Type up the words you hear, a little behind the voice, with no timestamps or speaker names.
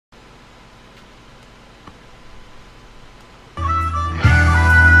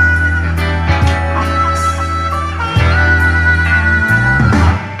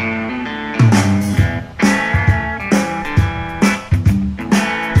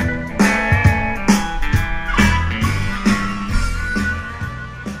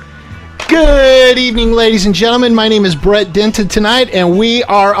Good evening, ladies and gentlemen. My name is Brett Denton tonight, and we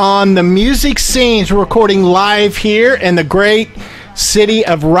are on the music scenes. We're recording live here in the great city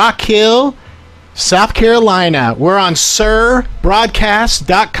of Rock Hill, South Carolina. We're on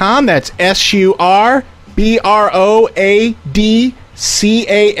Surbroadcast.com. That's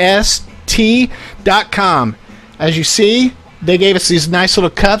SURBROADCAST.com. As you see, they gave us these nice little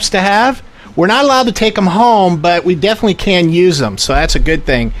cups to have. We're not allowed to take them home, but we definitely can use them, so that's a good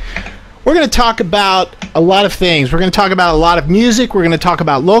thing. We're going to talk about a lot of things. We're going to talk about a lot of music. We're going to talk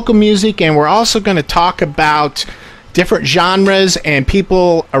about local music, and we're also going to talk about different genres and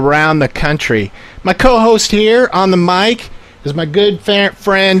people around the country. My co-host here on the mic is my good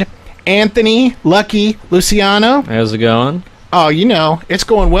friend Anthony Lucky Luciano. How's it going? Oh, you know, it's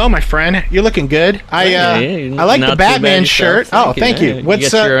going well, my friend. You're looking good. I like the Batman shirt. Thank you.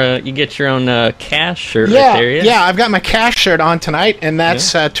 What's you get your own Cash shirt right there. Yeah, I've got my Cash shirt on tonight, and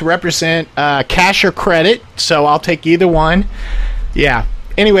that's to represent cash or credit. So I'll take either one. Yeah.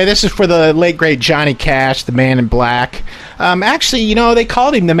 Anyway, this is for the late great Johnny Cash, the Man in Black. Actually, you know, they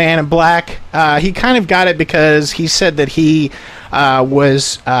called him the Man in Black. He kind of got it because he said that he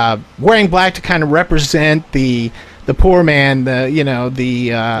was wearing black to kind of represent the poor man,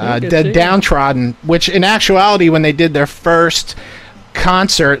 the downtrodden, which in actuality, when they did their first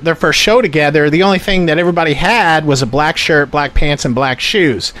concert, their first show together, the only thing that everybody had was a black shirt, black pants, and black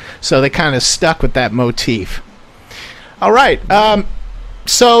shoes. So they kind of stuck with that motif. All right.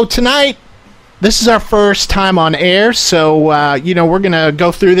 So tonight, this is our first time on air, so, we're going to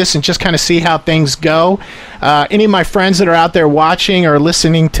go through this and just kind of see how things go. Any of my friends that are out there watching or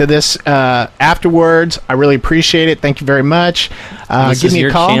listening to this afterwards, I really appreciate it. Thank you very much. Give me a call. This is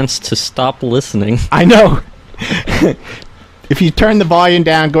your chance to stop listening. I know. If you turn the volume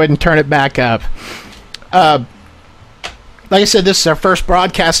down, go ahead and turn it back up. Like I said, this is our first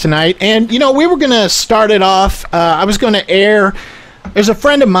broadcast tonight, and, we were going to start it off. I was going to air... There's a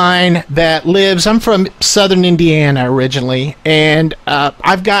friend of mine that lives, I'm from southern Indiana originally, and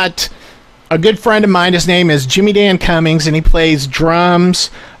I've got a good friend of mine. His name is Jimmy Dan Cummings, and he plays drums.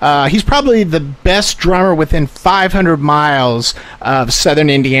 He's probably the best drummer within 500 miles of southern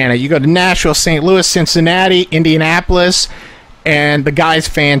Indiana. You go to Nashville, St. Louis, Cincinnati, Indianapolis, and the guy's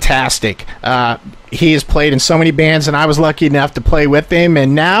fantastic. He has played in so many bands, and I was lucky enough to play with him,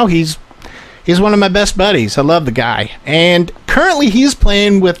 and now he's one of my best buddies. I love the guy. And currently he's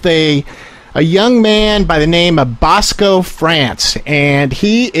playing with a young man by the name of Boscoe, France. And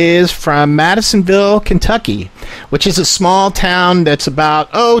he is from Madisonville, Kentucky, which is a small town that's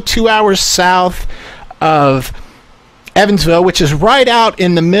about, 2 hours south of Evansville, which is right out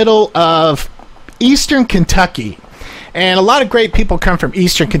in the middle of eastern Kentucky. And a lot of great people come from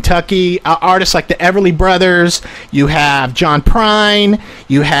eastern Kentucky, artists like the Everly Brothers. You have John Prine.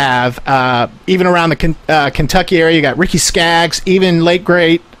 You have, even around the Kentucky area, you got Ricky Skaggs, even the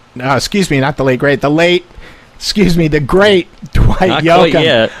great Dwight Not Yoakam. Quite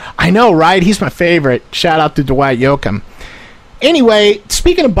yet. I know, right? He's my favorite. Shout out to Dwight Yoakam. Anyway,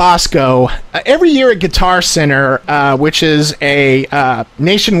 speaking of Boscoe, every year at Guitar Center, which is a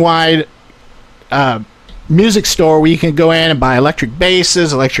nationwide music store where you can go in and buy electric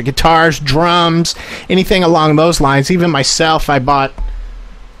basses, electric guitars, drums, anything along those lines. Even myself, I bought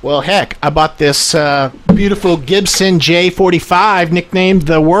this beautiful Gibson J45, nicknamed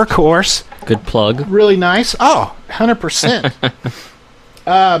the Workhorse. Good plug. Really nice. Oh, 100%.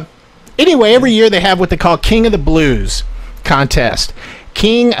 Anyway, every year they have what they call King of the Blues contest.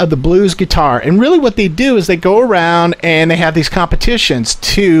 King of the Blues guitar. And really what they do is they go around and they have these competitions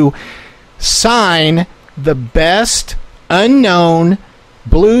to sign the best unknown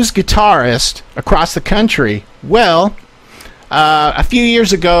blues guitarist across the country. Well, a few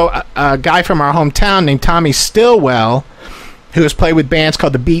years ago, a guy from our hometown named Tommy Stillwell, who has played with bands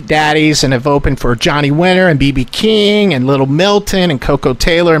called the Beat Daddies and have opened for Johnny Winter and B.B. King and Little Milton and Coco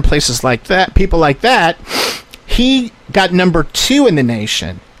Taylor and places like that, people like that, he got number 2 in the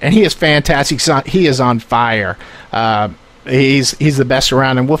nation, and he is fantastic. He is on fire. He's the best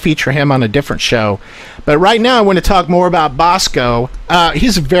around, and we'll feature him on a different show. But right now I want to talk more about Boscoe.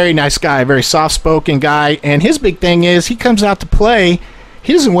 He's a very nice guy, a very soft-spoken guy, and his big thing is he comes out to play,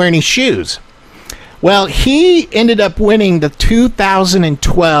 he doesn't wear any shoes. Well, he ended up winning the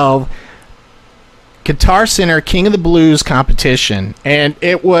 2012 Guitar Center King of the Blues competition, and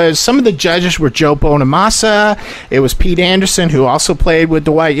it was, some of the judges were Joe Bonamassa, it was Pete Anderson, who also played with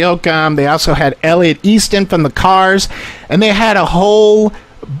Dwight Yoakam, they also had Elliot Easton from the Cars, and they had a whole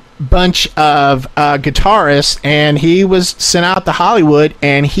bunch of guitarists, and he was sent out to Hollywood,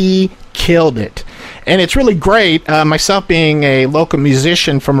 and he killed it. And it's really great. Myself being a local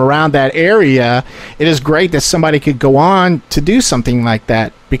musician from around that area, it is great that somebody could go on to do something like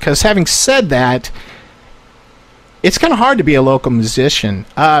that. Because having said that, it's kind of hard to be a local musician.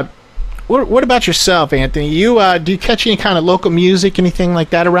 What about yourself, Anthony? Do you catch any kind of local music, anything like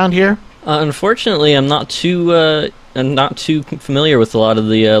that around here? Unfortunately, I'm not too familiar with a lot of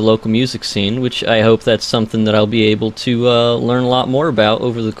the local music scene, which I hope that's something that I'll be able to learn a lot more about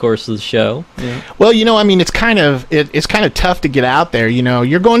over the course of the show. Yeah. Well, it's kind of tough to get out there.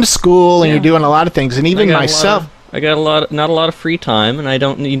 You're going to school and you're doing a lot of things, and even myself, I got not a lot of free time, and I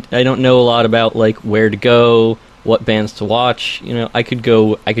don't know a lot about like where to go, what bands to watch. I could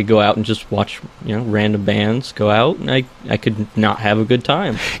go out and just watch random bands go out, and I could not have a good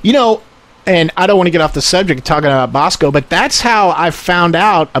time. And I don't want to get off the subject of talking about Boscoe, but that's how I found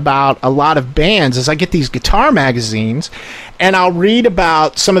out about a lot of bands. Is I get these guitar magazines, and I'll read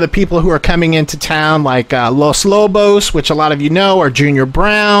about some of the people who are coming into town, like Los Lobos, which a lot of you know, or Junior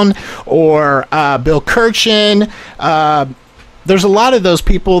Brown, or Bill Kirchen. There's a lot of those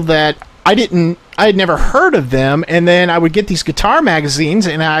people that I had never heard of them, and then I would get these guitar magazines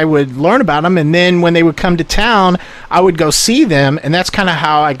and I would learn about them, and then when they would come to town, I would go see them, and that's kind of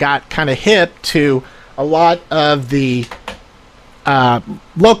how I got kind of hip to a lot of the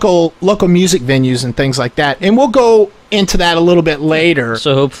local music venues and things like that. And we'll go into that a little bit later.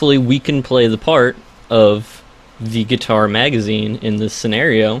 So hopefully we can play the part of the guitar magazine in this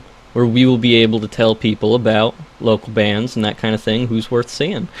scenario, where we will be able to tell people about local bands and that kind of thing, who's worth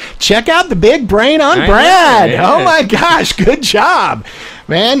seeing. Check out the big brain on Brad. Yeah. Oh my gosh, good job.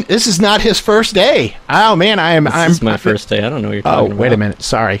 Man, this is not his first day. Oh man, This is my first day. I don't know what you're talking about. Oh, wait a minute.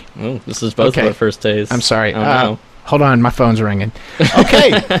 Sorry. Oh, this is both of our first days. I'm sorry. Oh, no. Hold on, my phone's ringing.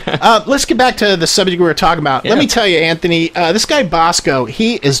 Okay, let's get back to the subject we were talking about. Yeah. Let me tell you, Anthony, this guy Boscoe,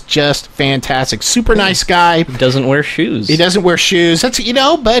 he is just fantastic. Super nice guy. He doesn't wear shoes. He doesn't wear shoes. That's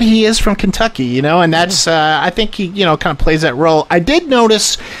but he is from Kentucky, and that's I think he kind of plays that role. I did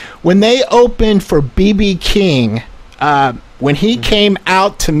notice when they opened for B.B. King, when he came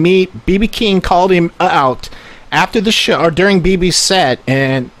out to meet, B.B. King called him out after the show or during B.B.'s set,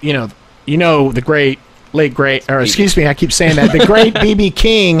 and the late great, or excuse me, I keep saying that, the great B.B.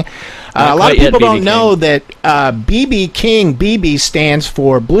 King. A lot of people don't know that B.B. King, B.B. stands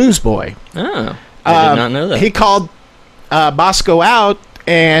for Blues Boy. Oh, I did not know that. He called Boscoe out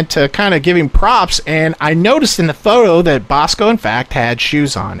and to kind of give him props, and I noticed in the photo that Boscoe, in fact, had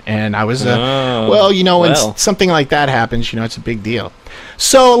shoes on, and I was, when something like that happens, it's a big deal.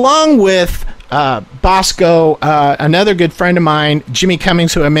 So along with Boscoe, another good friend of mine, Jimmy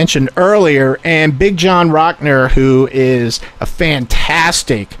Cummings, who I mentioned earlier, and Big John Rockner, who is a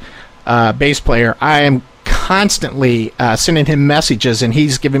fantastic bass player. I am constantly sending him messages, and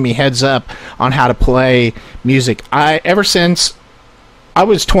he's giving me heads up on how to play music. Ever since I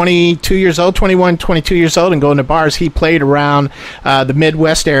was 22 years old, and going to bars, he played around the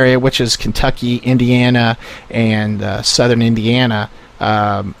Midwest area, which is Kentucky, Indiana, and southern Indiana.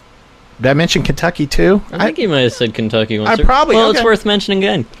 Did I mention Kentucky, too? I think you might have said Kentucky once. It's worth mentioning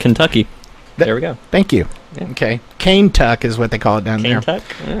again. Kentucky. There we go. Thank you. Yeah. Okay. Cane-tuck is what they call it down there. Cane-tuck?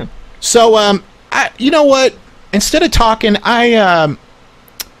 Yeah. So, you know what? Instead of talking, I'm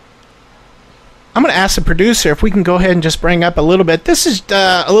going to ask the producer if we can go ahead and just bring up a little bit. This is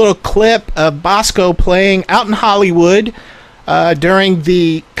a little clip of Boscoe playing out in Hollywood during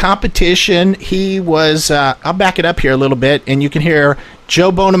the competition. He was, I'll back it up here a little bit, and you can hear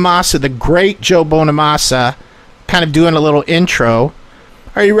Joe Bonamassa, the great Joe Bonamassa, kind of doing a little intro.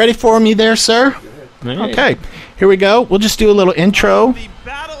 Are you ready for me there, sir? Right. Okay, here we go. We'll just do a little intro. The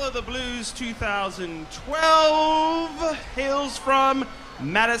Battle of the Blues 2012 hails from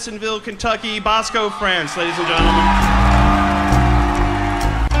Madisonville, Kentucky, Boscoe, France, ladies and gentlemen.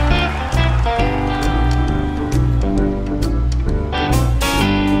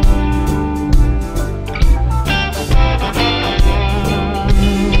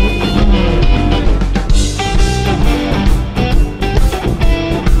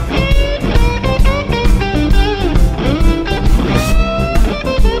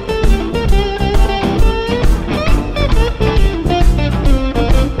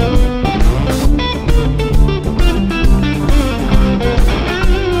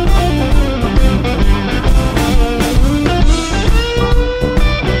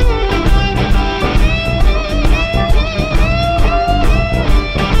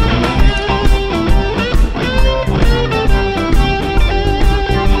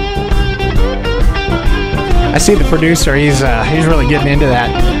 I see the producer. He's really getting into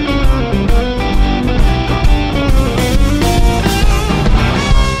that.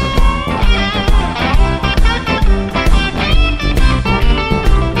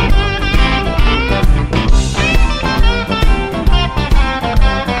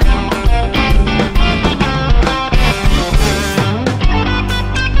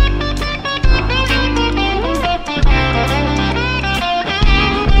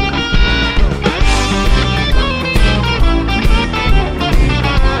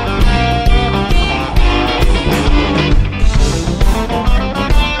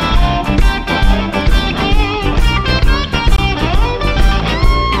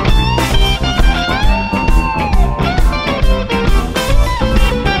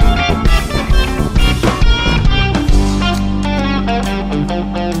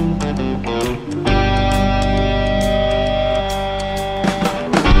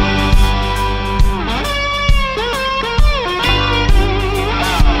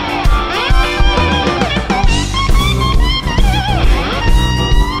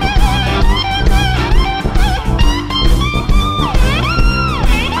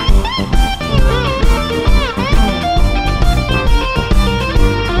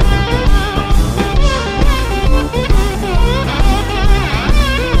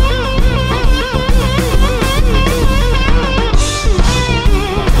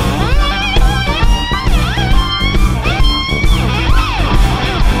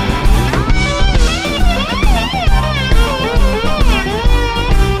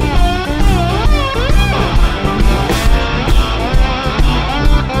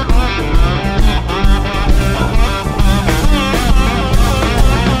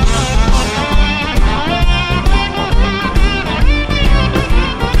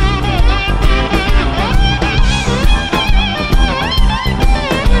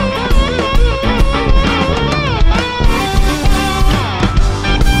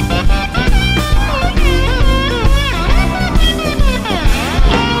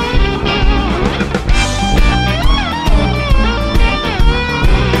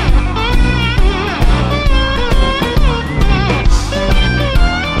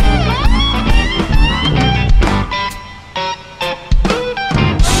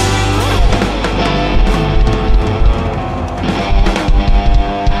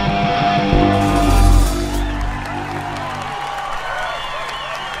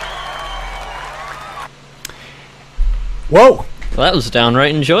 Whoa. Well, that was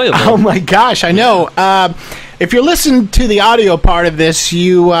downright enjoyable. Oh my gosh, I know. If you're listening to the audio part of this,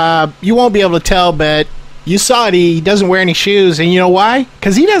 you won't be able to tell, but you saw it. He doesn't wear any shoes, and you know why?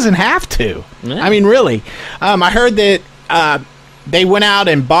 Because he doesn't have to. Yeah. I mean, really. I heard that they went out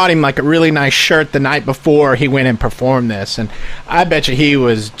and bought him like a really nice shirt the night before he went and performed this, and I bet you he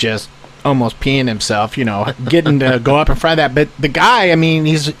was just almost peeing himself, getting to go up in front of that. But the guy, I mean,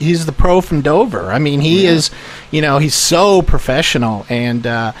 he's the pro from Dover. I mean, he is, he's so professional,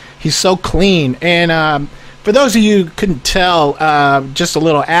 and he's so clean. And for those of you who couldn't tell, just a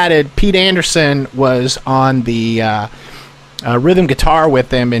little added, Pete Anderson was on the rhythm guitar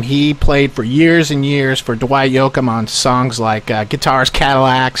with him, and he played for years and years for Dwight Yoakam on songs like Guitars,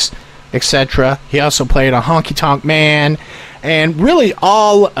 Cadillacs, etc. He also played on Honky Tonk Man, and really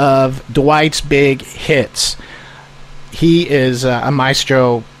all of Dwight's big hits. He is a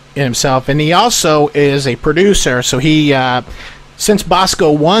maestro in himself, and he also is a producer. So he, since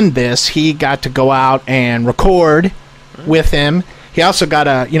Boscoe won this, he got to go out and record with him. He also got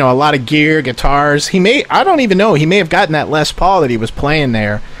a lot of gear, guitars. I don't even know, he may have gotten that Les Paul that he was playing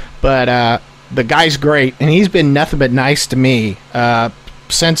there, but the guy's great, and he's been nothing but nice to me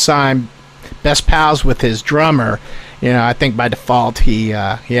since I'm best pals with his drummer. I think by default he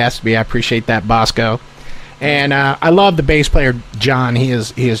has to be. I appreciate that, Boscoe. And I love the bass player, John. He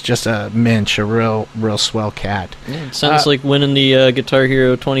is just a minch, a real swell cat. Yeah, it sounds like winning the Guitar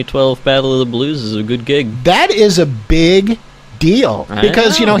Hero 2012 Battle of the Blues is a good gig. That is a big deal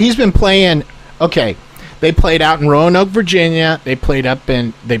because he's been playing. Okay, they played out in Roanoke, Virginia. They played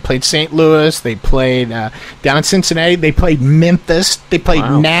St. Louis. They played down in Cincinnati. They played Memphis. They played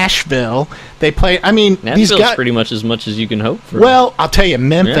Nashville. They played. I mean, Nashville's pretty much as you can hope for. Well, I'll tell you,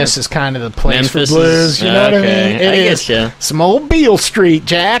 Memphis is kind of the place for blues. You know what I mean? I get you. Some old Beale Street,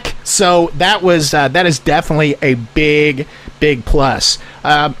 Jack. So that is definitely a big plus.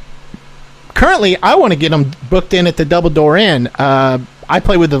 Currently, I want to get them booked in at the Double Door Inn. I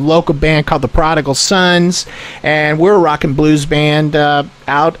play with a local band called the Prodigal Sons, and we're a rock and blues band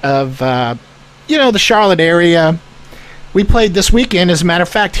out of the Charlotte area. We played this weekend, as a matter of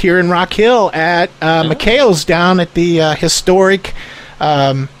fact, here in Rock Hill at McHale's down at the historic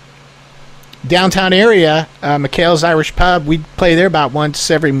downtown area, McHale's Irish Pub. We play there about once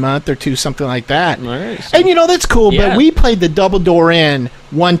every month or two, something like that. Nice. And that's cool. Yeah. But we played the Double Door Inn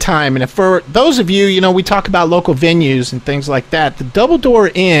one time, and for those of you, we talk about local venues and things like that. The Double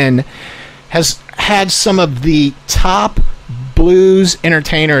Door Inn has had some of the top blues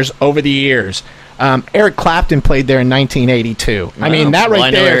entertainers over the years. Eric Clapton played there in 1982. Wow. I mean, that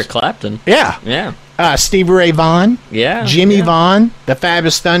right there. I know Eric Clapton. Yeah. Yeah. Stevie Ray Vaughan, Jimmy Vaughan, the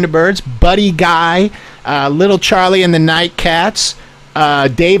Fabulous Thunderbirds, Buddy Guy, Little Charlie and the Nightcats,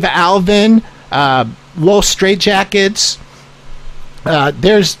 Dave Alvin, Los Straitjackets.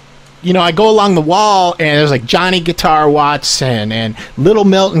 There's, I go along the wall, and there's like Johnny Guitar Watson and Little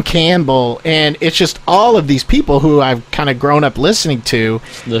Milton Campbell, and it's just all of these people who I've kind of grown up listening to.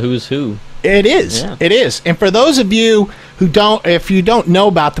 The who's who. It is. Yeah. It is. And for those of you if you don't know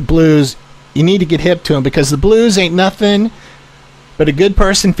about the blues, you need to get hip to them, because the blues ain't nothing but a good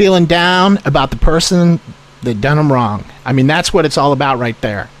person feeling down about the person that done them wrong. I mean, that's what it's all about right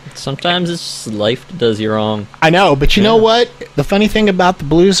there. Sometimes it's just life that does you wrong. I know, but you know what? The funny thing about the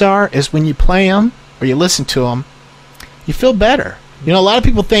blues is when you play them or you listen to them, you feel better. You know, a lot of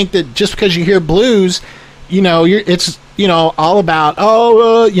people think that just because you hear blues, you know, it's all about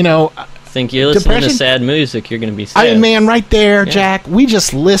Think you're listening depression? to sad music, you're going to be sad. I mean, man, right there, Jack, we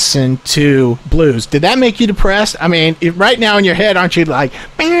just listened to blues. Did that make you depressed? I mean, right now in your head, aren't you like...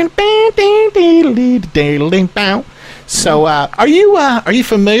 So, are you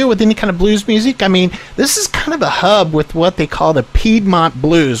familiar with any kind of blues music? I mean, this is kind of a hub with what they call the Piedmont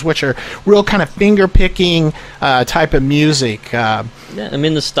blues, which are real kind of finger-picking type of music. Yeah, I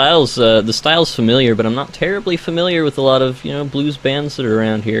mean, the style's familiar, but I'm not terribly familiar with a lot of, blues bands that are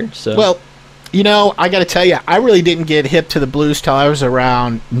around here. So. Well, I got to tell you, I really didn't get hip to the blues till I was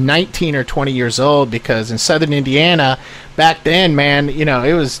around 19 or 20 years old, because in southern Indiana, back then, man,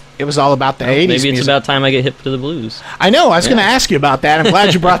 it was all about the 80s maybe it's music. about time I get hip to the blues. I know, I was going to ask you about that. I'm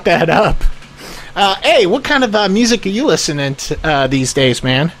glad you brought that up. Hey, what kind of music are you listening to these days,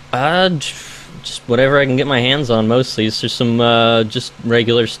 man? Just whatever I can get my hands on, mostly. It's just some just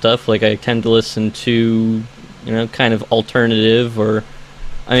regular stuff. Like, I tend to listen to, kind of alternative, or...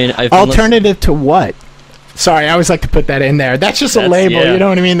 I mean, alternative to what? Sorry, I always like to put that in there. That's just a label, you know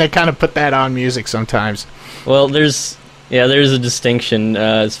what I mean? They kind of put that on music sometimes. Well, there's a distinction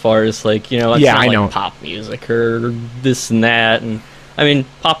as far as, like, it's not like pop music or this and that. And I mean,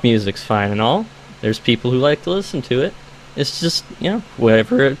 pop music's fine and all. There's people who like to listen to it. It's just,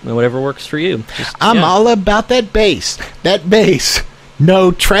 whatever works for you. I'm all about that bass. That bass.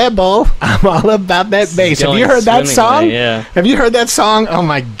 No treble. I'm all about that bass. Have you heard that song? Yeah. Have you heard that song? Oh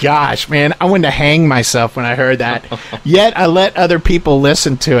my gosh, man. I wanted to hang myself when I heard that. Yet I let other people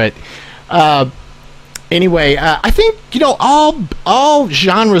listen to it. Anyway, I think, all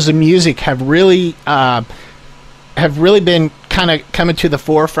genres of music have really been kind of coming to the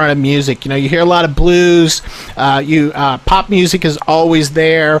forefront of music. You hear a lot of blues. Pop music is always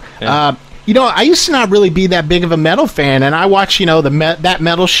there. Yeah. I used to not really be that big of a metal fan, and I watch, that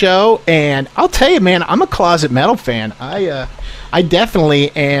metal show, and I'll tell you, man, I'm a closet metal fan. I definitely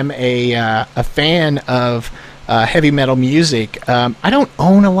am a fan of heavy metal music. I don't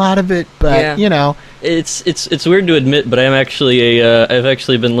own a lot of it, but it's weird to admit, but I've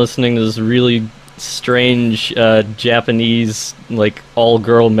actually been listening to this really strange Japanese, like,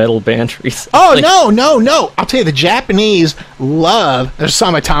 all-girl metal band recently. Oh, no. I'll tell you, the Japanese love... There's a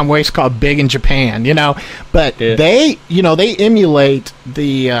song by Tom Waits called Big in Japan, But they emulate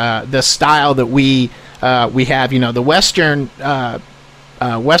the style that we have, the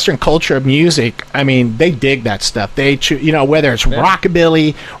Western culture of music. I mean, they dig that stuff. They, whether it's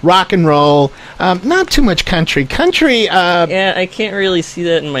rockabilly, rock and roll, not too much country. I can't really see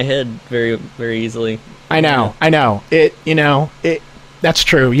that in my head very, very easily. I know. That's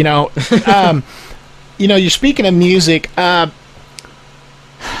true. You're speaking of music. The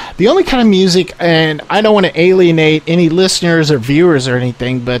only kind of music, and I don't want to alienate any listeners or viewers or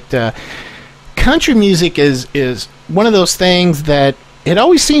anything, but country music is one of those things that it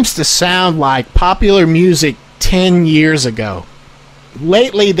always seems to sound like popular music 10 years ago.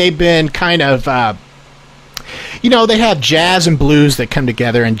 Lately, they've been kind of, they have jazz and blues that come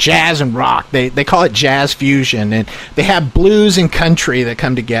together, and jazz and rock. They call it jazz fusion, and they have blues and country that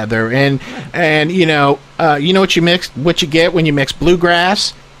come together. And what you get when you mix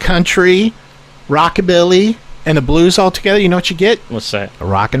bluegrass, country, rockabilly, and the blues all together? You know what you get? What's that?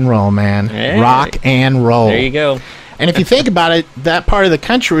 Rock and roll, man. Hey. Rock and roll. There you go. And if you think about it, that part of the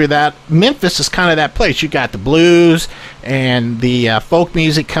country, that Memphis is kind of that place. You got the blues and the folk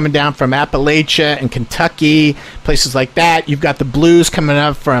music coming down from Appalachia and Kentucky, places like that. You've got the blues coming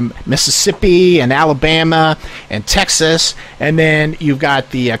up from Mississippi and Alabama and Texas. And then you've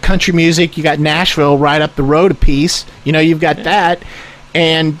got the country music. You got Nashville right up the road a piece. You've got that.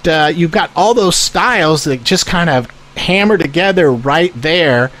 And you've got all those styles that just kind of hammer together right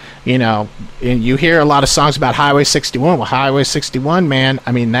there. And you hear a lot of songs about Highway 61. Well, Highway 61, man,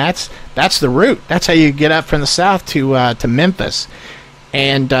 I mean, that's the route. That's how you get up from the south to Memphis.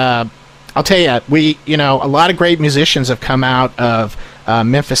 And I'll tell you, a lot of great musicians have come out of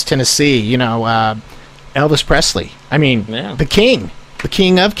Memphis, Tennessee. Elvis Presley. I mean, the king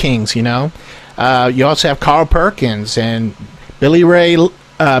of kings. You also have Carl Perkins and Billy Ray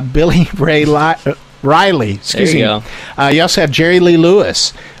Riley. Excuse me. You also have Jerry Lee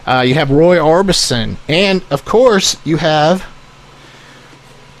Lewis. You have Roy Orbison, and of course you have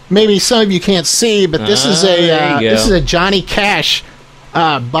maybe some of you can't see, but this is there you go. this is a Johnny Cash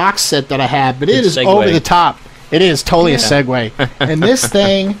box set that I have, but it Good is segue. over the top. It is totally a segue. And this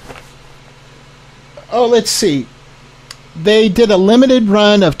thing, let's see. They did a limited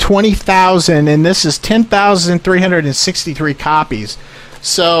run of 20,000, and this is 10,363 copies.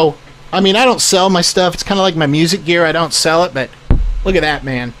 So, I mean, I don't sell my stuff. It's kind of like my music gear. I don't sell it, but look at that,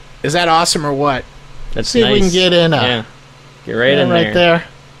 man. Is that awesome or what? That's See nice. if we can get in Get right in right there. there.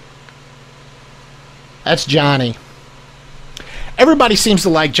 That's Johnny. Everybody seems to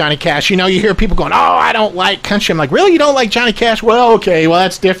like Johnny Cash. You know, you hear people going, "Oh, I don't like country." I'm like, "Really? You don't like Johnny Cash?" Well, okay, well,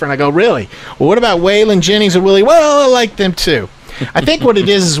 that's different. I go, "Really? Well, what about Waylon Jennings and Willie?" Well, I like them too. I think what it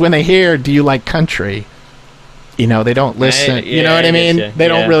is when they hear, "Do you like country?" You know, they don't listen. You know what I mean? getcha. They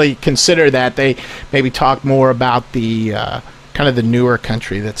don't really consider that. They maybe talk more about the kind of the newer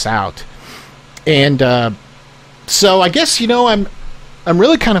country that's out. And so I guess, you know, I'm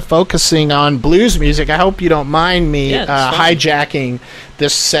really kind of focusing on blues music. I hope you don't mind me hijacking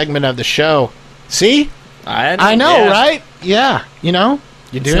this segment of the show. See? I know, right? Yeah, you know?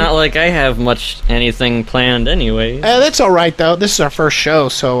 It's not like I have anything planned anyway. That's all right, though. This is our first show,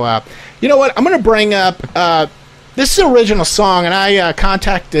 so you know what? I'm going to bring up this is an original song, and I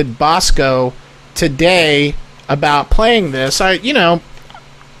contacted Boscoe today about playing this. I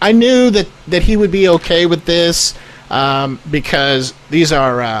knew that he would be okay with this because these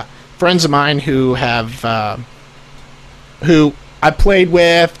are friends of mine who have who I played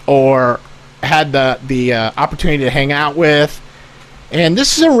with or had the opportunity to hang out with. And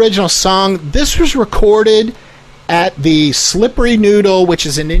this is an original song. This was recorded at the Slippery Noodle, which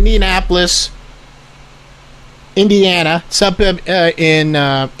is in Indianapolis, Indiana. It's up in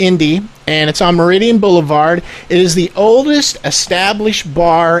Indy, and it's on Meridian Boulevard. It is the oldest established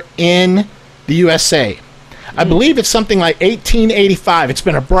bar in the USA. I believe it's something like 1885. It's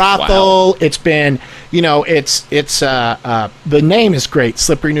been a brothel. Wow. It's been, you know, it's the name is great,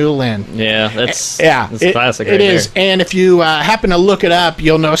 Slippery Noodle Inn. Yeah, that's classic. It is, and if you happen to look it up,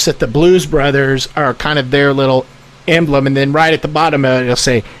 you'll notice that the Blues Brothers are kind of their little emblem, and then right at the bottom of it, it'll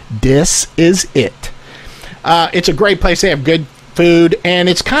say, "This is it." It's a great place. They have good food, and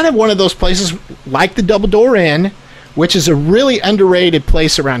it's kind of one of those places like the Double Door Inn, which is a really underrated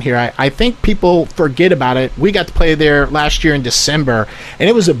place around here. I think people forget about it. We got to play there last year in December, and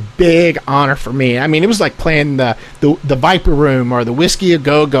it was a big honor for me. I mean, it was like playing the Viper Room or the Whiskey A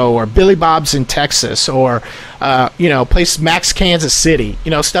Go-Go or Billy Bob's in Texas or, place Max Kansas City,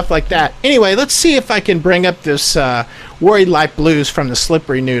 stuff like that. Anyway, let's see if I can bring up this Worried Life Blues from the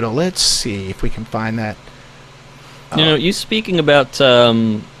Slippery Noodle. Let's see if we can find that. You speaking about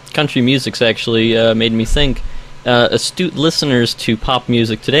country music's actually made me think. Astute listeners to pop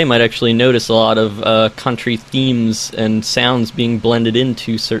music today might actually notice a lot of country themes and sounds being blended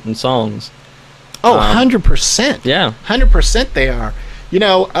into certain songs. Oh, 100%. Yeah. 100% they are.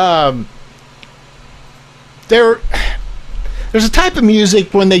 There's a type of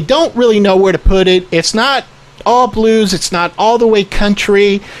music when they don't really know where to put it. It's not all blues. It's not all the way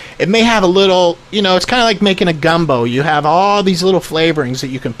country. It may have a little, it's kind of like making a gumbo. You have all these little flavorings that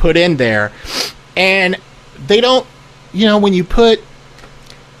you can put in there. And they don't, when you put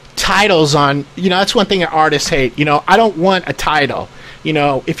titles on, that's one thing that artists hate. I don't want a title.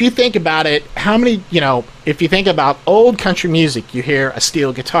 If you think about it, if you think about old country music, you hear a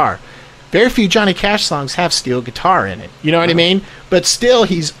steel guitar. Very few Johnny Cash songs have steel guitar in it. You know what I mean? But still,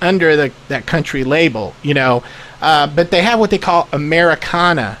 he's under that country label, But they have what they call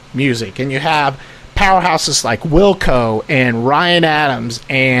Americana music. And you have powerhouses like Wilco and Ryan Adams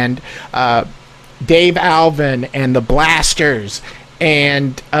and Dave Alvin and the Blasters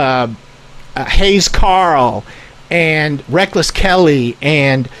and Hayes Carl and Reckless Kelly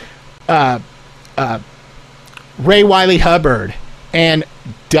and Ray Wiley Hubbard and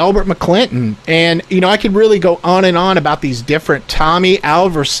Delbert McClinton. And, I could really go on and on about these different Tommy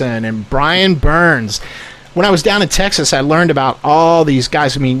Alverson and Brian Burns. When I was down in Texas, I learned about all these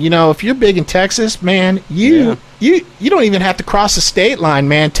guys. I mean, if you're big in Texas, man, you don't even have to cross the state line,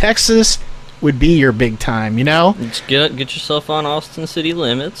 man. Texas would be your big time, Just get yourself on Austin City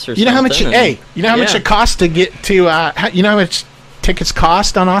Limits or something. How much much it costs to get to how much tickets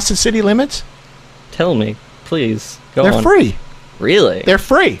cost on Austin City Limits? Tell me, please. They're free. Really? They're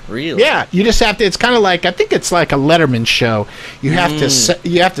free. Really? Yeah, you just have to. It's kind of like, I think it's like a Letterman show. You have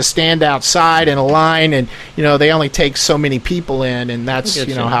to stand outside in a line, and they only take so many people in, and that's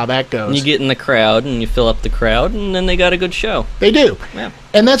how that goes. And you get in the crowd, and you fill up the crowd, and then they got a good show. They do. Yeah.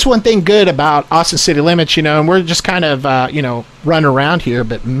 And that's one thing good about Austin City Limits, and we're just kind of, running around here.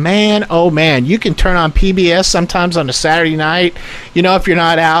 But man, oh man, you can turn on PBS sometimes on a Saturday night, if you're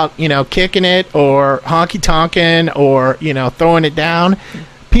not out, kicking it or honky-tonking or, throwing it down.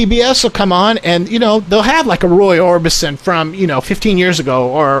 PBS will come on and, they'll have like a Roy Orbison from, 15 years ago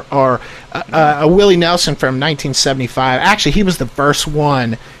or a Willie Nelson from 1975. Actually, he was the first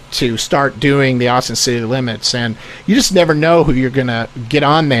one to start doing the Austin City Limits, and you just never know who you're going to get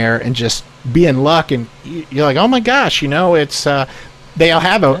on there and just be in luck, and you're like, oh my gosh, it's they'll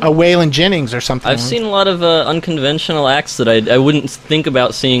have a Waylon Jennings or something. I've seen a lot of unconventional acts that I wouldn't think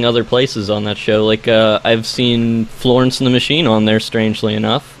about seeing other places on that show. Like I've seen Florence and the Machine on there, strangely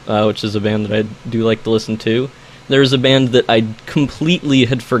enough, which is a band that I do like to listen to. There's a band that I completely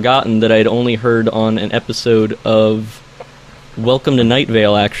had forgotten that I'd only heard on an episode of Welcome to Night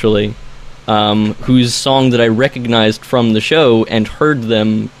Vale, actually, whose song that I recognized from the show and heard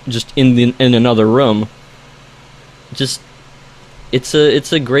them just in another room. Just, it's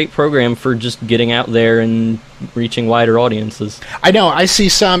a great program for just getting out there and reaching wider audiences. I know. I see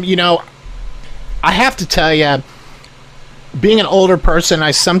some. I have to tell you, being an older person,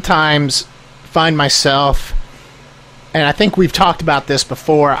 I sometimes find myself, and I think we've talked about this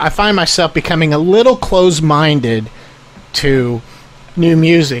before, I find myself becoming a little closed-minded to new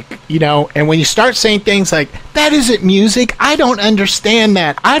music, and when you start saying things like, that isn't music, I don't understand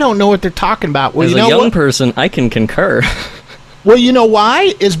that, I don't know what they're talking about. Well, as a young person, I can concur. Well, you know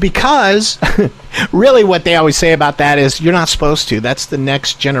why? Is because really what they always say about that is you're not supposed to. That's the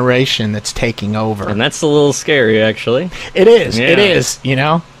next generation that's taking over. And that's a little scary, actually. It is. Yeah. It is,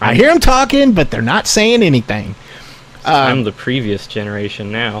 I hear them talking, but they're not saying anything. I'm the previous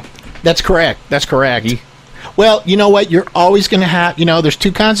generation now. That's correct. Well, you know what? You're always going to have, there's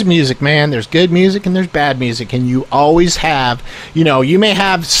two kinds of music, man. There's good music and there's bad music. And you always have, you may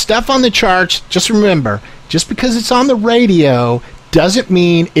have stuff on the charts. Just remember, just because it's on the radio doesn't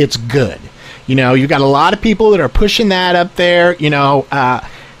mean it's good. You've got a lot of people that are pushing that up there. A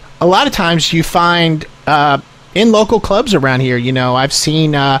lot of times you find in local clubs around here, I've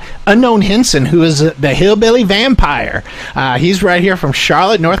seen Unknown Henson, who is the Hillbilly Vampire. He's right here from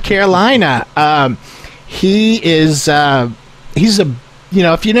Charlotte, North Carolina. He is, he's a,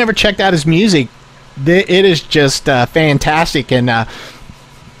 if you never checked out his music, it is just fantastic, and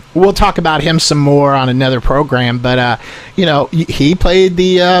we'll talk about him some more on another program, but, he played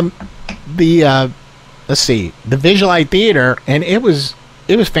the Visualite Theater, and it was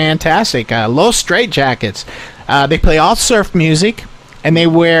fantastic. Los Straitjackets, they play all surf music, and they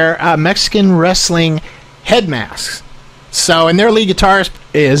wear Mexican wrestling head masks. So, and their lead guitarist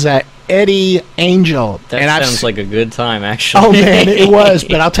is Eddie Angel. That sounds like a good time, actually. Oh, man, it was.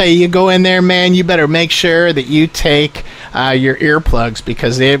 But I'll tell you, you go in there, man, you better make sure that you take your earplugs,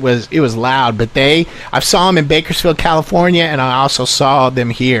 because it was loud. But I saw them in Bakersfield, California, and I also saw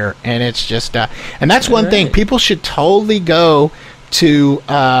them here. And it's just, and that's one thing. People should totally go to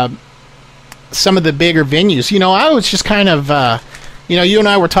some of the bigger venues. I was just kind of, you and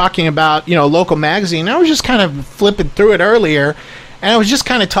I were talking about, local magazine. I was just kind of flipping through it earlier. And I was just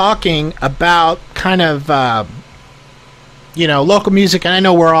kind of talking about kind of, local music. And I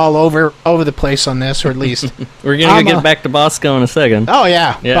know we're all over the place on this, or at least. We're going to get back to Boscoe in a second. Oh,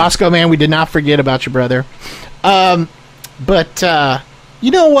 yeah. Boscoe, man, we did not forget about your brother. But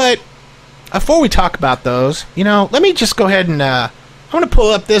you know what? Before we talk about those, let me just go ahead and I'm going to pull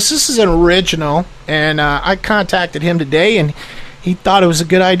up this. This is an original. And I contacted him today, and he thought it was a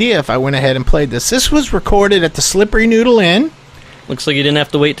good idea if I went ahead and played this. This was recorded at the Slippery Noodle Inn. Looks like you didn't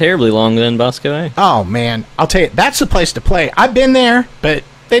have to wait terribly long then, Boscoe, eh? Oh, man. I'll tell you, that's the place to play. I've been there, but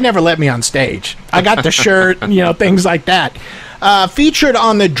they never let me on stage. I got the shirt, things like that. Featured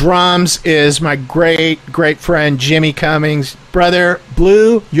on the drums is my great, great friend, Jimmy Cummings. Brother,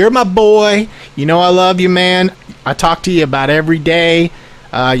 Blue, you're my boy. I love you, man. I talk to you about every day.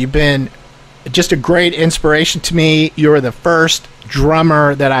 You've been just a great inspiration to me. You're the first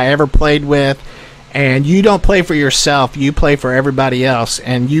drummer that I ever played with. And you don't play for yourself, you play for everybody else,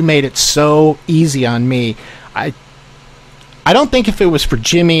 and you made it so easy on me. I don't think if it was for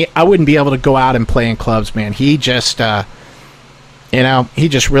Jimmy, I wouldn't be able to go out and play in clubs, man. He just, he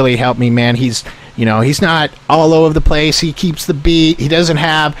just really helped me, man. He's not all over the place. He keeps the beat. He doesn't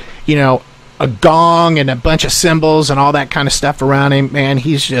have, a gong and a bunch of cymbals and all that kind of stuff around him, man.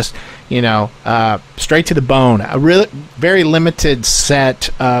 He's just, straight to the bone. A really very limited set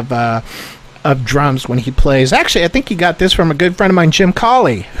of drums when he plays. Actually, I think he got this from a good friend of mine, Jim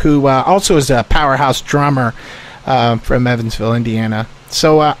Colley, who also is a powerhouse drummer from Evansville, Indiana.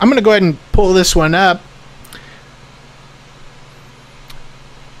 So I'm going to go ahead and pull this one up.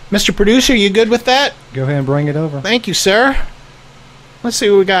 Mr. Producer, you good with that? Go ahead and bring it over. Thank you, sir. Let's see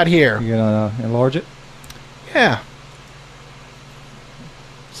what we got here. You gonna enlarge it? Yeah.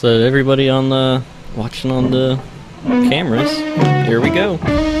 So everybody on the watching on the cameras, here we go.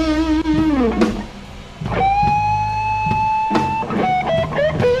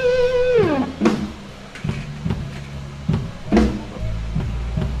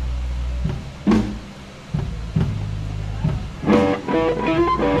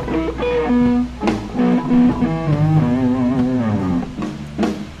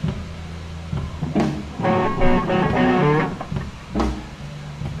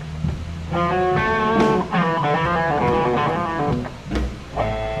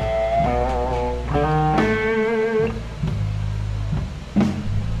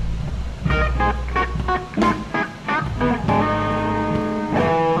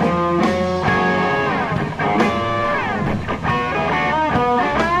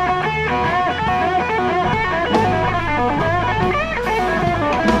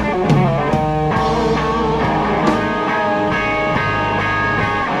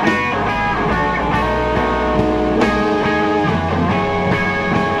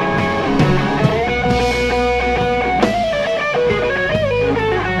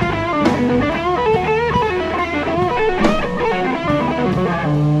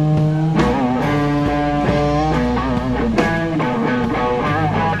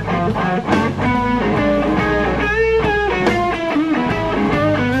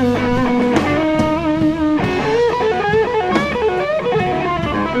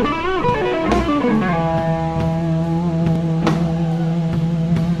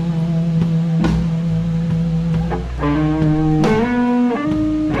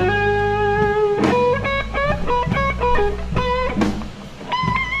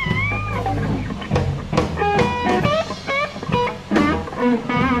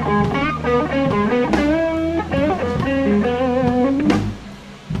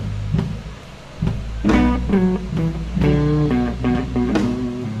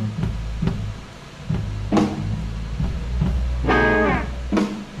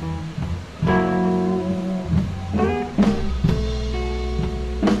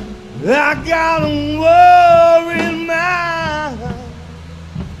 I got a worried mind.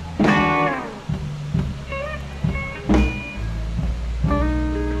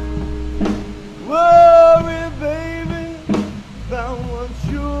 Worry, baby, about what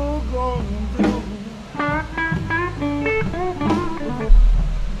you're gonna do.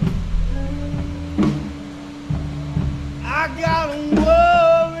 I got a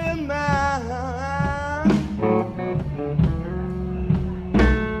worried mind.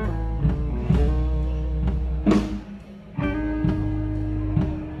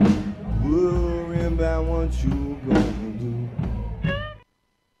 Worrying about what you gonna do.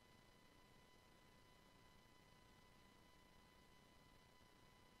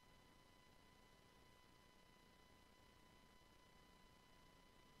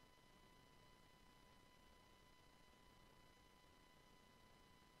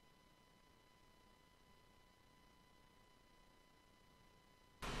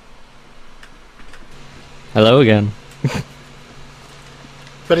 Hello again.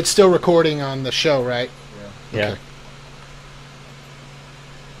 But it's still recording on the show, right? Yeah. Okay.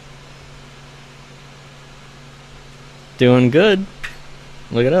 Doing good.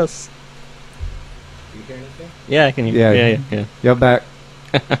 Look at us. You hear anything? Yeah, I can hear. Yeah. Yeah. You're back.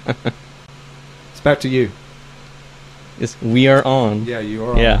 It's back to you. We are on. Yeah, you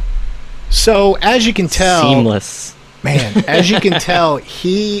are. Yeah. So, as you can tell... Seamless. Man, as you can tell,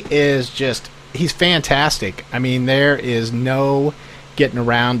 he is just... He's fantastic. I mean, there is no getting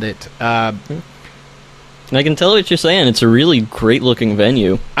around it. And I can tell what you're saying. It's a really great-looking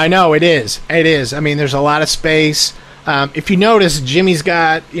venue. I know, it is. It is. I mean, there's a lot of space. If you notice, Jimmy's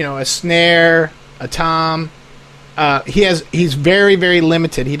got, a snare, a tom. He's very, very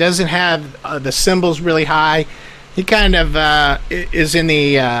limited. He doesn't have the cymbals really high. He kind of is in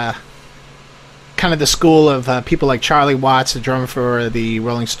the kind of the school of people like Charlie Watts, the drummer for the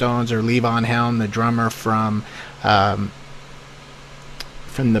Rolling Stones, or Levon Helm, the drummer from the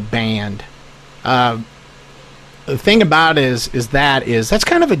band. The thing about it is that's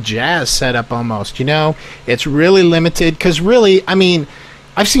kind of a jazz setup almost. It's really limited because really, I mean,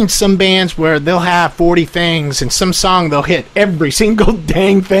 I've seen some bands where they'll have 40 things, and some song they'll hit every single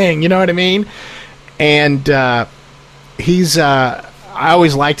dang thing. You know what I mean? And he's I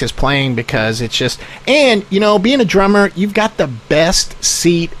always liked his playing because it's just, and being a drummer, you've got the best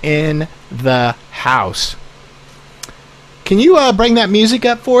seat in the house. Can you bring that music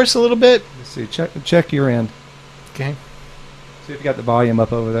up for us a little bit? Let's see. Check your end. Okay. See if you got the volume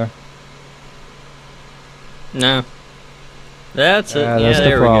up over there. No. That's it. Yeah, Yeah, that's the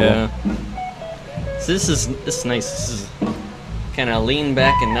there we problem. go. So this is nice. This is kind of lean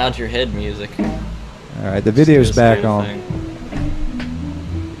back and nod your head music. All right, the video's Just back do a on. thing.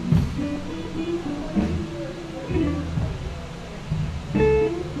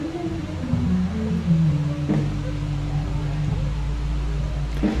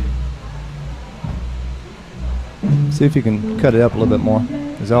 See if you can cut it up a little bit more.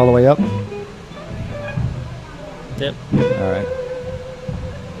 Is it all the way up? Yep. All right.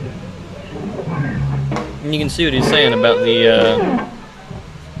 And you can see what he's saying about the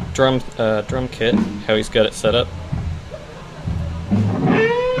drum kit, how he's got it set up.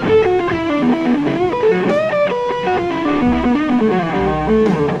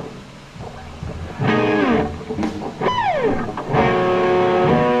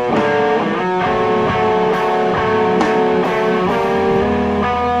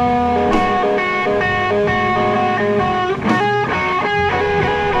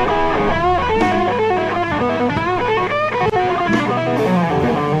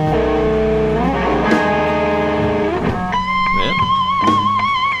 Yep.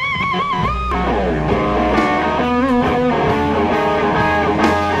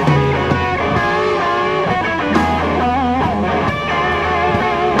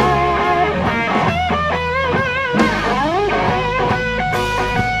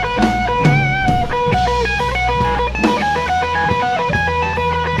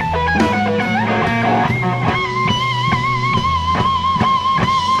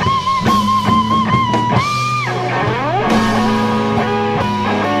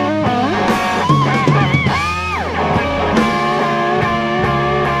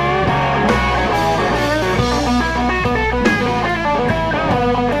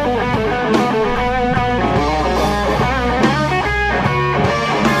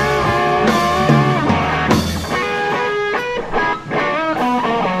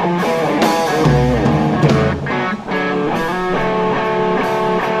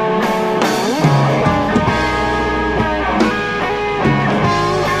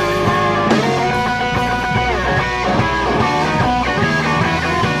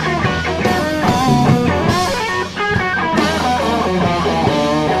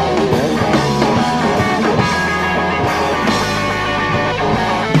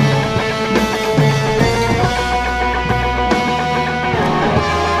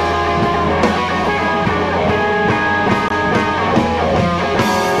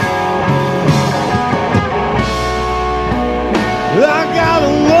 I got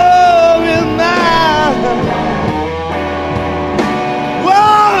a worry now.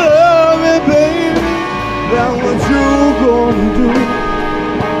 Worry, baby, that's what you gonna do.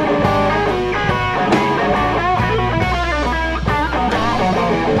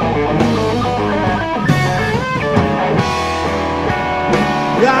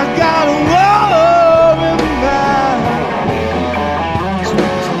 I got a worry now.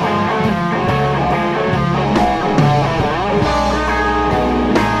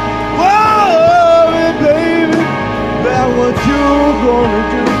 Worry, baby, that's what you gonna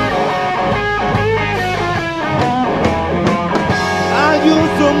do. I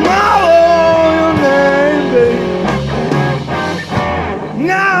used to know your name, baby.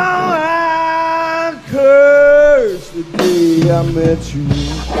 Now I curse the day I met you.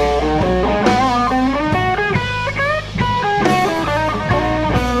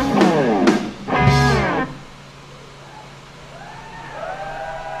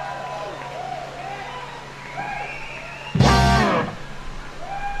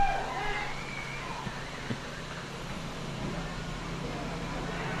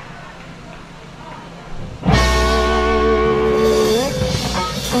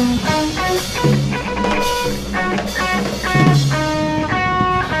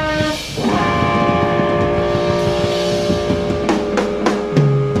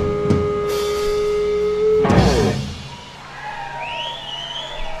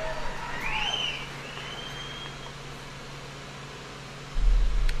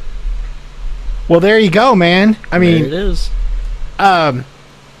 Well, there you go, man. I There it mean, is.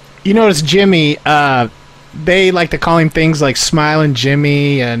 you notice Jimmy, they like to call him things like Smiling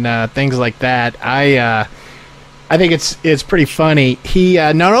Jimmy and things like that. I think it's pretty funny. He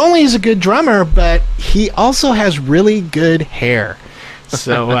not only is a good drummer, but he also has really good hair.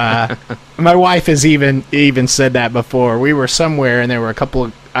 So my wife has even said that before. We were somewhere and there were a couple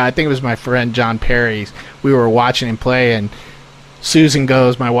of, I think it was my friend John Perry's. We were watching him play and Susan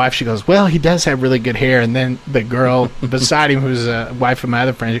goes, my wife, she goes, well, he does have really good hair. And then the girl beside him, who's a wife of my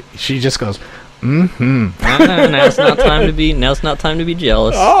other friend, she just goes, Now's not time to be. Now's not time to be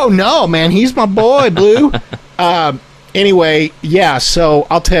jealous. Oh no, man, he's my boy, Blue. Anyway, yeah. So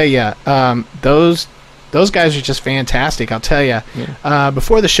I'll tell you, those guys are just fantastic. I'll tell you. Yeah.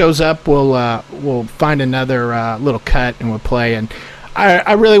 Before the show's up, we'll find another little cut and we'll play. And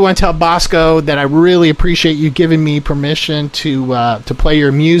I really want to tell Boscoe that I really appreciate you giving me permission to play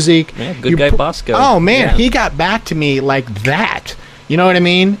your music. Yeah, good guy Boscoe. Oh man, Yeah. he got back to me like that. You know what I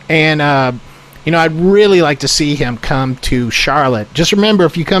mean? And I'd really like to see him come to Charlotte. Just remember,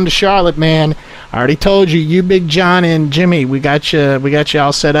 if you come to Charlotte, man, I already told you, you, Big John, and Jimmy, we got you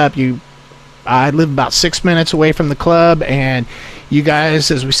all set up. I live about 6 minutes away from the club, and you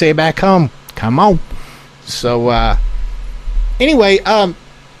guys, as we say back home, come on. So, anyway,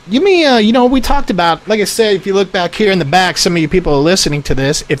 we talked about, like I said, if you look back here in the back, some of you people are listening to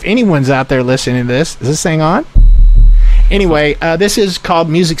this. If anyone's out there listening to this, is this thing on? Anyway, this is called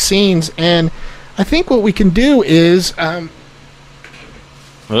Music Scenes, and I think what we can do is, I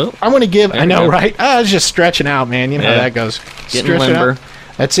want to give, I know, right? I was just stretching out, man. You know how that goes. Getting limber.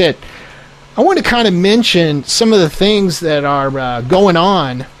 That's it. I want to kind of mention some of the things that are going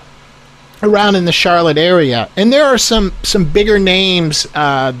on around in the Charlotte area, and there are some bigger names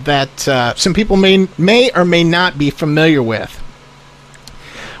that some people may or may not be familiar with.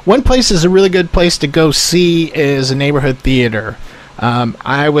 One place is a really good place to go see is a neighborhood theater.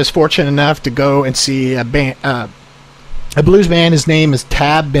 I was fortunate enough to go and see a blues band. His name is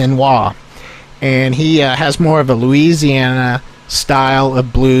Tab Benoit, and he has more of a Louisiana style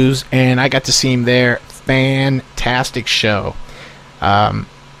of blues, and I got to see him there. Fantastic show.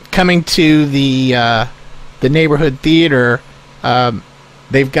 Coming to the neighborhood theater,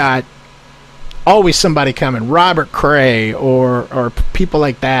 they've got always somebody coming. Robert Cray or people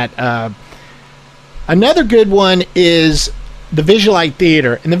like that. Another good one is the Visualite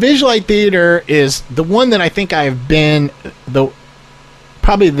Theater, and the Visualite Theater is the one that I think I've been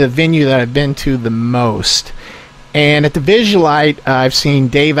probably the venue that I've been to the most. And at the Visualite, I've seen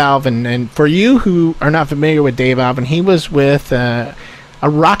Dave Alvin, and for you who are not familiar with Dave Alvin, he was with a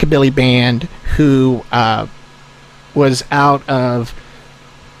rockabilly band who was out of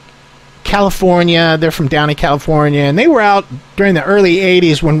California. They're from down in California, and they were out during the early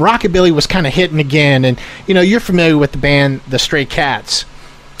 80s when rockabilly was kind of hitting again. And you're familiar with the band the Stray Cats.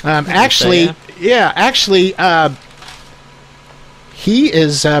 Actually he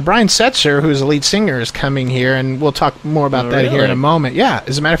is Brian Setzer, who's the lead singer, is coming here, and we'll talk more about that here in a moment. Yeah,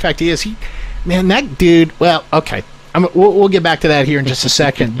 as a matter of fact, he is. Man, that dude. Well, okay, we'll get back to that here in just a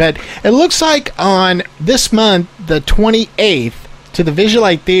second. But it looks like on this month, the 28th, to the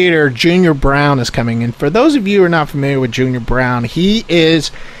Visualite Theater, Junior Brown is coming. And for those of you who are not familiar with Junior Brown, he's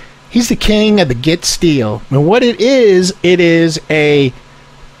the king of the Get Steel. And what it is a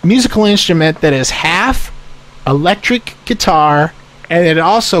musical instrument that is half electric guitar, and it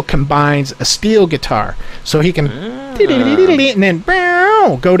also combines a steel guitar. So he can and then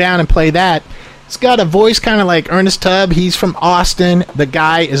go down and play that. It's got a voice kind of like Ernest Tubb. He's from Austin. The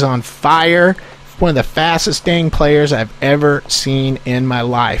guy is on fire. One of the fastest dang players I've ever seen in my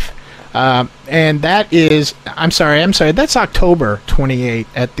life. And that is, I'm sorry, that's October 28th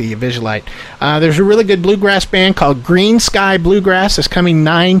at the Visualite. There's a really good bluegrass band called Green Sky Bluegrass that's coming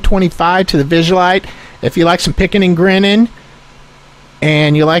 9/25 to the Visualite. If you like some picking and grinning,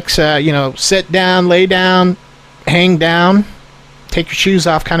 and you like, sit down, lay down, hang down, take your shoes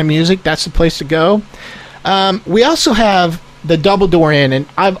off kind of music, that's the place to go. We also have the Double Door Inn, and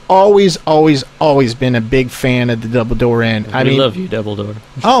I've always been a big fan of the Double Door Inn. I mean, love you, Double Door.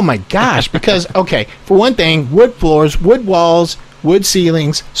 Oh my gosh, because, okay, for one thing, wood floors, wood walls, wood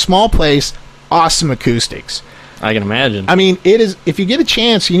ceilings, small place, awesome acoustics. I can imagine. I mean, it is, if you get a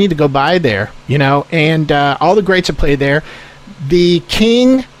chance, you need to go by there, and all the greats have played there. The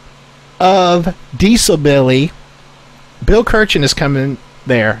king of Diesel Billy, Bill Kirchen, is coming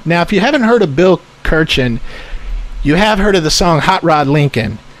there. Now, if you haven't heard of Bill Kirchen, you have heard of the song Hot Rod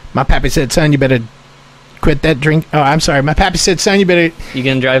Lincoln. My pappy said, son, you better quit that drink. Oh, I'm sorry. My pappy said, son, you better... You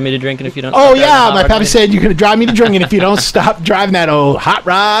gonna drive me to drinking if you don't... Oh, yeah. My pappy said, you're going to drive me to drinking if you don't stop driving that old Hot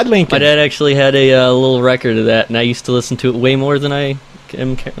Rod Lincoln. My dad actually had a little record of that, and I used to listen to it way more than I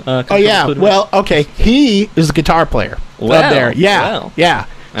am... oh, yeah. Well, okay. He is a guitar player up there. Yeah. Wow. Yeah.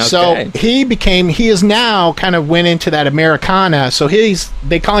 Okay. So he is now kind of went into that Americana. So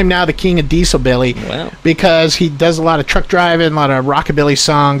they call him now the king of Diesel Billy. Wow. Because he does a lot of truck driving, a lot of rockabilly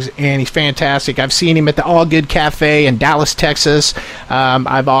songs, and he's fantastic. I've seen him at the All Good Cafe in Dallas, Texas.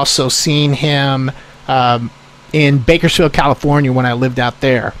 I've also seen him in Bakersfield, California when I lived out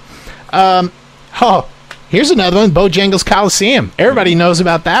there. Here's another one, Bojangles Coliseum. Everybody knows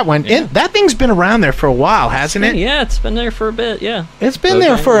about that one. Yeah. And that thing's been around there for a while, hasn't it? Yeah, it's been there for a bit, yeah. It's been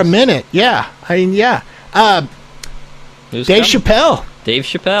there for a minute, yeah. I mean, yeah. Who's Dave coming? Chappelle. Dave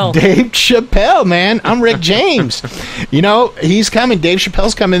Chappelle. Dave Chappelle, man. I'm Rick James. He's coming. Dave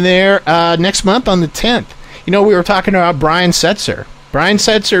Chappelle's coming there next month on the 10th. We were talking about Brian Setzer. Brian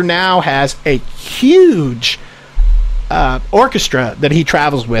Setzer now has a huge orchestra that he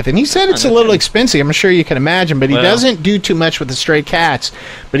travels with, and he said it's a little expensive. I'm sure you can imagine, but he doesn't do too much with the Stray Cats.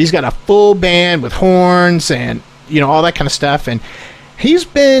 But he's got a full band with horns and all that kind of stuff. And he's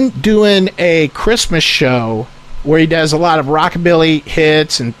been doing a Christmas show where he does a lot of rockabilly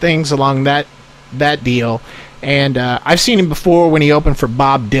hits and things along that deal. And I've seen him before when he opened for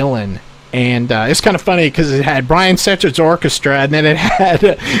Bob Dylan. And it's kind of funny because it had Brian Setzer's orchestra, and then it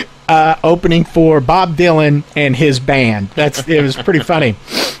had opening for Bob Dylan and his band. It was pretty funny.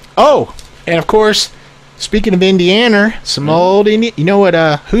 Oh, and of course, speaking of Indiana, some old Indiana. You know what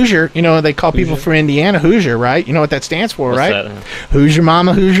Hoosier? They call people from Indiana Hoosier, right? You know what that stands for, right? That? Who's your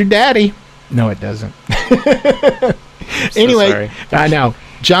mama? Who's your daddy? No, it doesn't. Anyway, I know.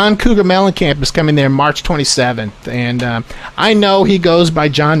 John Cougar Mellencamp is coming there March 27th, and I know he goes by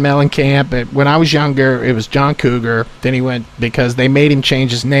John Mellencamp, but when I was younger, it was John Cougar. Then he went, because they made him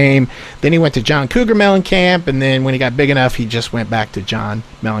change his name, then he went to John Cougar Mellencamp, and then when he got big enough, he just went back to John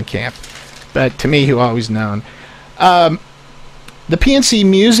Mellencamp. But to me, he was always known. The PNC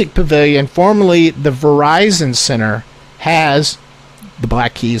Music Pavilion, formerly the Verizon Center, has the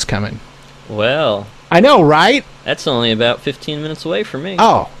Black Keys coming. Well, I know, right? that's only about 15 minutes away from me.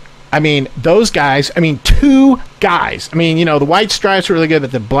 Oh, I mean, those guys, two guys. I mean, the White Stripes are really good,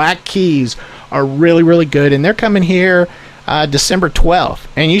 but the Black Keys are really, really good. And they're coming here December 12th.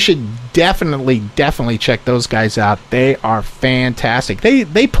 And you should definitely check those guys out. They are fantastic.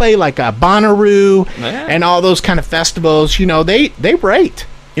 They play like Bonnaroo and all those kind of festivals. They rate.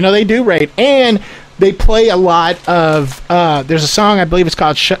 They do rate. And they play a lot of, there's a song, I believe it's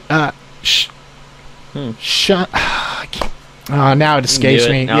called now it escapes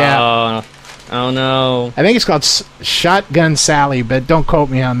me. Yeah. Oh no. I think it's called Shotgun Sally, but don't quote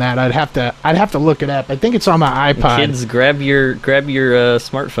me on that. I'd have to look it up. I think it's on my iPod. Kids, grab your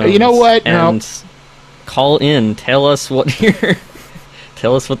smartphone. You know what? And call in. Tell us what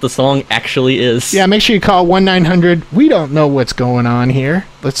tell us what the song actually is. Yeah, make sure you call 1-900. We don't know what's going on here.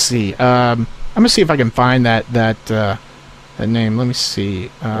 Let's see. I'm gonna see if I can find that name. Let me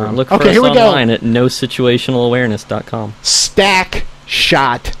see. Or look for us online at nosituationalawareness.com. Stack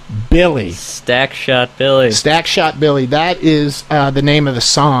Shot Billy. Stack Shot Billy. Stack Shot Billy. That is the name of the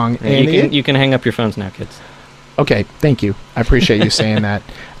song. And you can hang up your phones now, kids. Okay, thank you. I appreciate you saying that.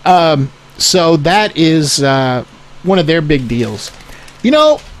 So that is one of their big deals.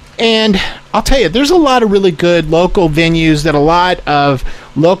 And I'll tell you, there's a lot of really good local venues that a lot of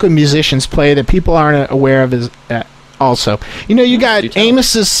local musicians play that people aren't aware of also. You got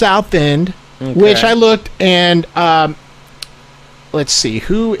Amos's South End, which I looked, and let's see,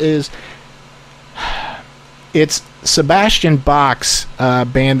 who is... It's Sebastian Bach's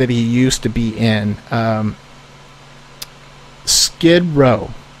band that he used to be in, Skid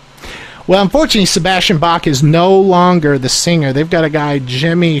Row. Well, unfortunately, Sebastian Bach is no longer the singer. They've got a guy,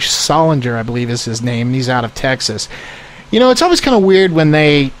 Jimmy Solinger, I believe is his name, and he's out of Texas. It's always kind of weird when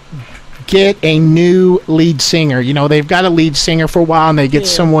they get a new lead singer. They've got a lead singer for a while, and they get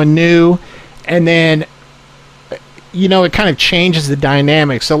someone new, and then, it kind of changes the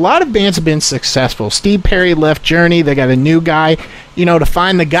dynamics. A lot of bands have been successful. Steve Perry left Journey. They got a new guy. To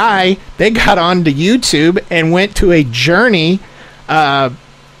find the guy, they got onto YouTube and went to a Journey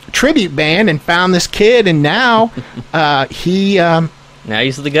tribute band and found this kid, and now now he's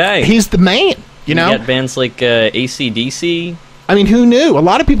the guy. He's the man. You got bands like AC/DC. I mean, who knew? A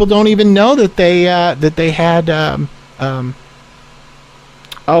lot of people don't even know that they had Bon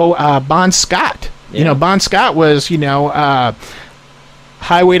Scott. Yeah. Bon Scott was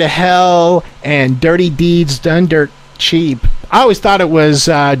Highway to Hell and Dirty Deeds Done Dirt Cheap. I always thought it was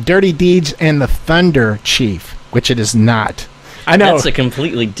Dirty Deeds and the Thunder Chief, which it is not. I know. That's a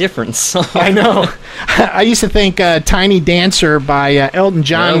completely different song. I know. I used to think Tiny Dancer by Elton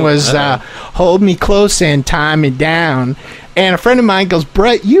John was Hold Me Close and Tie Me Down. And a friend of mine goes,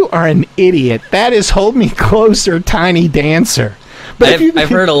 Brett, you are an idiot. That is Hold Me Closer, Tiny Dancer. But I've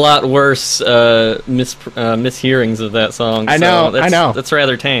heard a lot worse mishearings of that song. I know. That's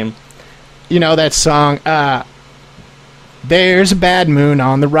rather tame. That song, there's a bad moon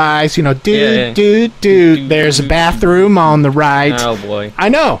on the rise. There's a bathroom on the right. Oh, boy. I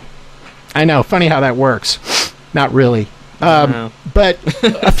know. Funny how that works. Not really. But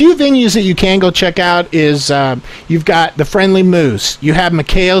a few venues that you can go check out is you've got the Friendly Moose. You have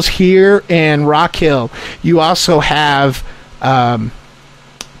McHale's here in Rock Hill. You also have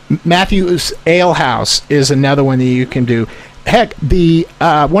Matthew's Ale House is another one that you can do. Heck, the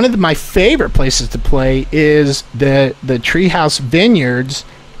one of my favorite places to play is the Treehouse Vineyards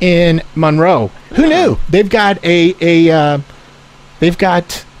in Monroe. Who knew? They've got a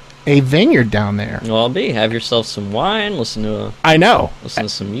vineyard down there. Well, have yourself some wine. Listen to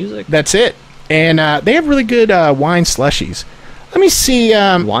some music. That's it. And they have really good wine slushies. Let me see.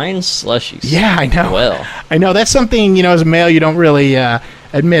 Wine slushies. Yeah, I know. Well, I know that's something as a male you don't really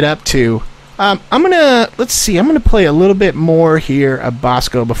admit up to. Let's see. I'm gonna play a little bit more here of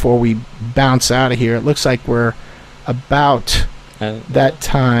Bosco before we bounce out of here. It looks like we're about that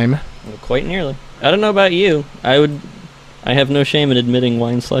time. Well, quite nearly. I don't know about you. I have no shame in admitting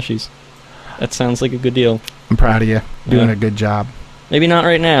wine slushies. That sounds like a good deal. I'm proud of you. Doing a good job. Maybe not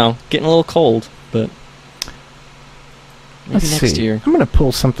right now. Getting a little cold, but maybe next year. I'm gonna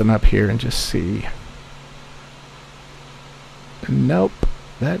pull something up here and just see. Nope.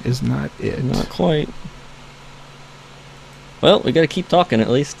 That is not it. Not quite. Well, we got to keep talking at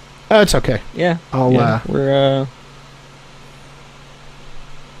least. Oh, it's okay. Yeah. We're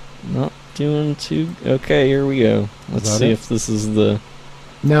not doing too. Okay, here we go. Let's see if this is the.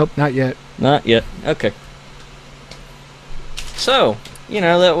 Nope, not yet. Not yet. Okay. So,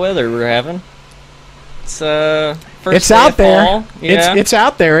 that weather we're having. It's first it's day out of there. Fall. Yeah. It's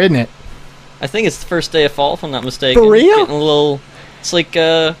out there, isn't it? I think it's the first day of fall, if I'm not mistaken. For real? Getting a little. It's like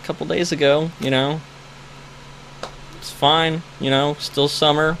a couple days ago, It's fine, still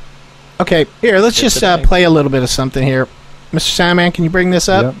summer. Okay, here, let's just play a little bit of something here. Mr. Soundman, can you bring this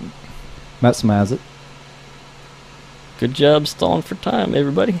up? Yep. Maximize it. Good job stalling for time,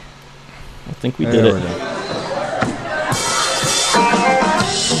 everybody. I think we did it.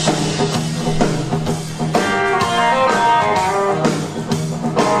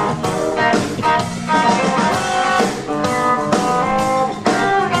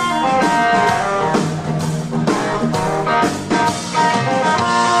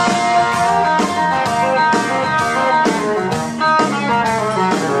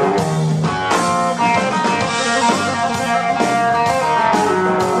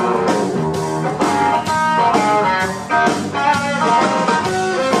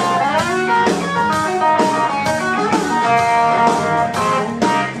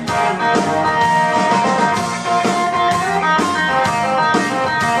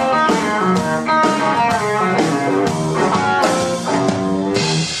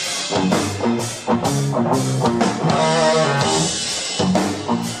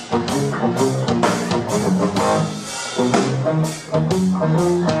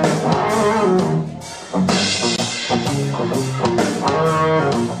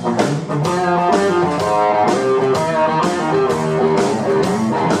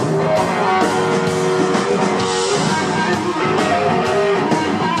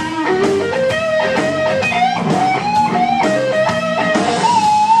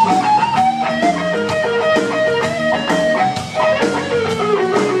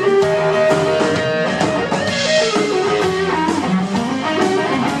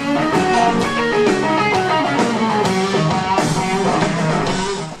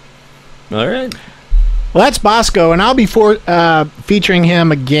 All right. Well, that's Bosco, and I'll be featuring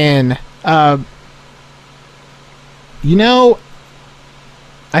him again. I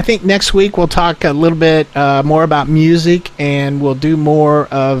think next week we'll talk a little bit more about music, and we'll do more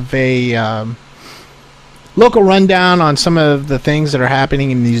of a local rundown on some of the things that are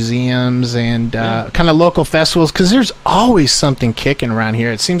happening in museums and kind of local festivals, because there's always something kicking around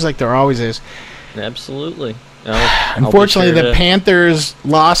here. It seems like there always is. Absolutely. Unfortunately, the Panthers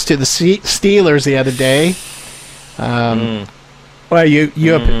lost to the Steelers the other day. Well, you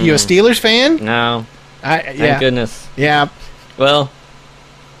a Steelers fan? No. Thank goodness. Yeah. Well,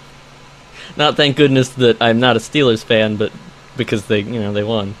 not thank goodness that I'm not a Steelers fan, but because they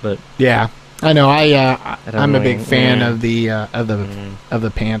won. But yeah, I know. I'm a big fan of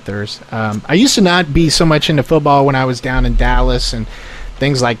the Panthers. I used to not be so much into football when I was down in Dallas and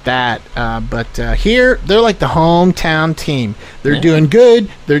things like that. But here, they're like the hometown team. They're doing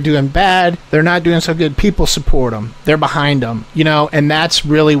good. They're doing bad. They're not doing so good. People support them. They're behind them. And that's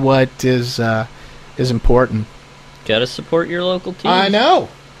really what is important. Gotta support your local team. I know.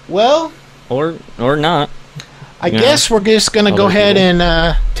 Well, or not. I guess we're just gonna go ahead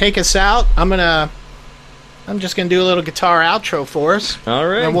and take us out. I'm just gonna do a little guitar outro for us. All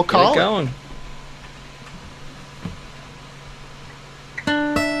right. And we'll call it. Going.